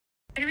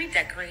I'm gonna be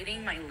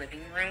decorating my living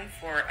room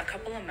for a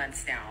couple of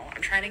months now.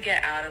 I'm trying to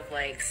get out of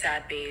like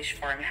sad beige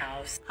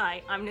farmhouse.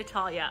 Hi, I'm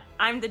Natalia.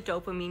 I'm the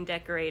dopamine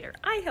decorator.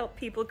 I help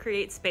people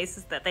create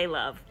spaces that they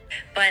love.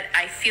 But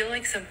I feel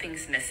like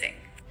something's missing.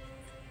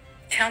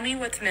 Tell me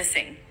what's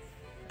missing.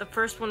 The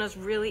first one is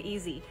really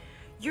easy.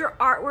 Your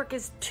artwork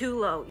is too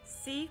low.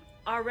 See,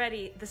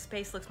 already the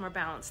space looks more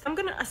balanced. I'm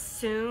gonna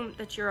assume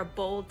that you're a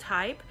bold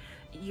type.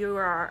 You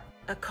are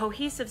a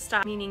cohesive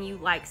style, meaning you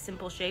like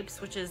simple shapes,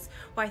 which is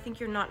why I think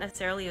you're not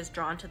necessarily as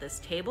drawn to this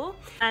table,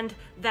 and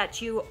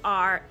that you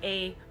are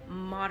a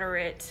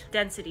moderate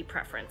density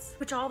preference,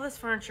 which all this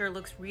furniture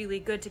looks really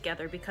good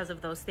together because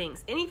of those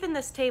things. And even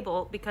this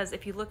table, because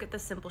if you look at the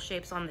simple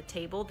shapes on the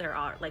table, there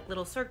are like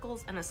little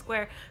circles and a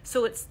square,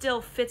 so it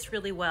still fits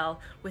really well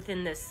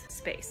within this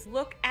space.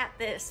 Look at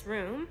this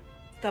room.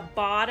 The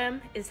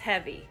bottom is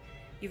heavy.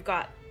 You've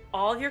got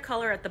all of your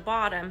color at the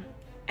bottom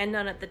and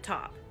none at the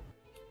top.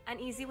 An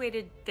easy way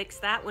to fix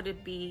that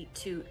would be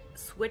to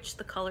switch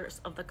the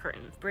colors of the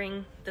curtains.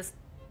 Bring this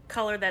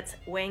color that's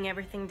weighing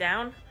everything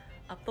down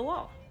up the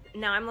wall.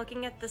 Now I'm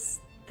looking at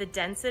the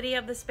density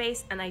of the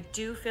space, and I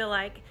do feel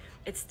like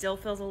it still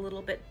feels a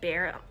little bit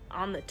bare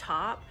on the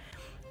top.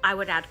 I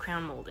would add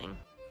crown molding.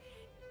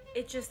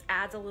 It just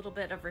adds a little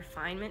bit of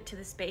refinement to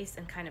the space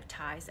and kind of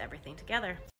ties everything together.